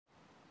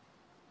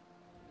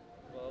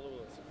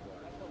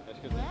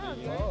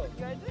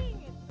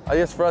I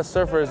guess for us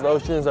surfers, the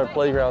ocean is our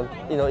playground.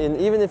 You know, and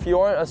even if you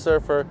aren't a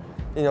surfer,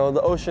 you know,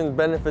 the ocean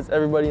benefits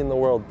everybody in the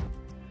world.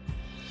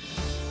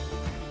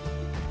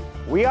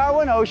 We Are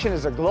One Ocean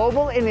is a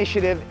global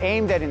initiative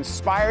aimed at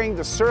inspiring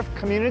the surf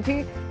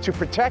community to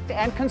protect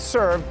and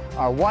conserve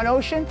our one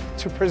ocean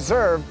to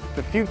preserve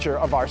the future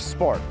of our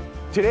sport.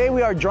 Today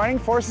we are joining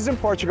forces in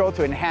Portugal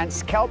to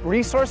enhance kelp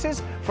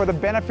resources for the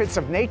benefits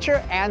of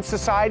nature and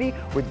society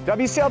with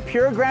WSL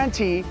PURE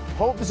grantee,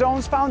 Hope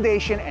Zones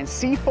Foundation and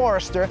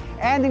SeaForester,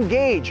 and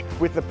engage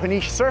with the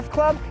Peniche Surf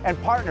Club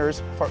and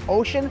partners for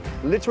ocean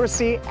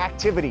literacy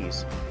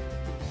activities.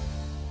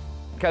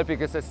 Kelp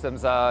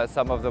ecosystems are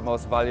some of the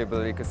most valuable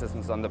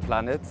ecosystems on the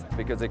planet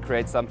because they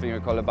create something we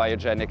call a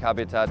biogenic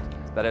habitat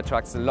that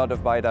attracts a lot of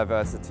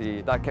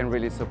biodiversity that can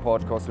really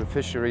support coastal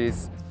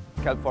fisheries.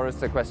 Kelp forests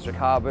sequester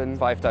carbon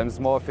 5 times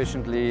more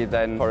efficiently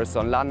than forests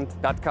on land.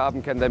 That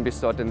carbon can then be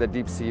stored in the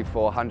deep sea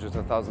for hundreds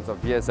of thousands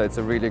of years, so it's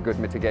a really good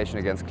mitigation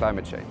against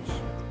climate change.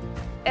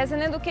 As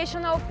an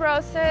educational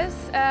process,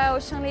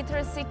 ocean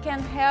literacy can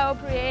help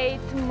create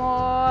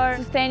more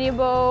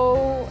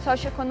sustainable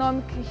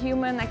socioeconomic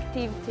human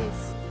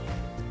activities.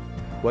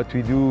 What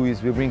we do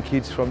is we bring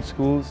kids from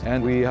schools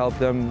and we help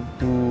them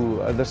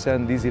to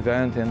understand this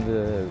event and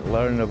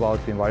learn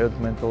about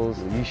environmental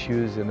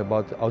issues and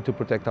about how to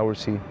protect our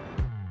sea.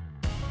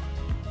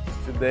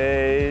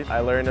 Today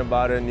I learned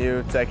about a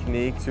new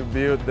technique to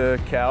build the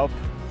kelp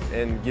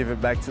and give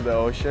it back to the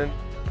ocean.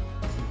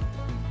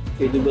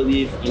 We do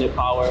believe in the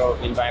power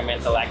of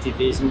environmental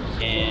activism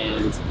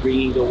and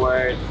bringing the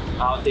word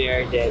out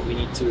there that we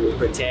need to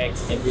protect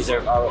and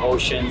preserve our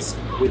oceans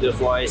with the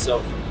voice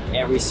of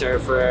every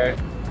surfer.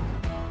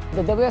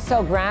 The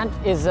WSL grant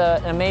is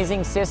an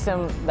amazing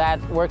system that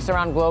works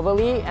around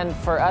globally, and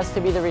for us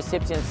to be the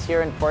recipients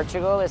here in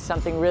Portugal is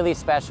something really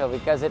special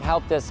because it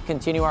helped us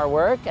continue our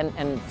work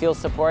and feel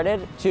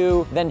supported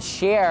to then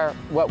share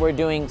what we're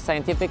doing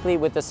scientifically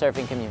with the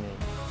surfing community.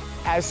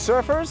 As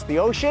surfers, the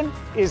ocean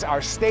is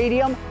our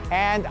stadium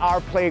and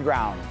our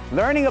playground.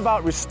 Learning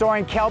about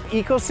restoring kelp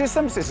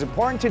ecosystems is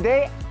important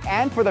today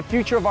and for the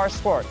future of our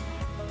sport.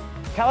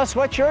 Tell us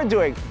what you're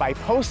doing by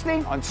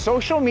posting on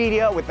social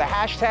media with the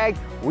hashtag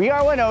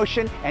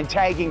 #WeAreOneOcean and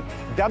tagging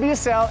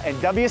WSL and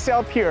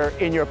WSL PURE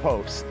in your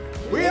post.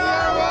 We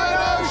are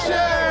one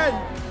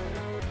ocean!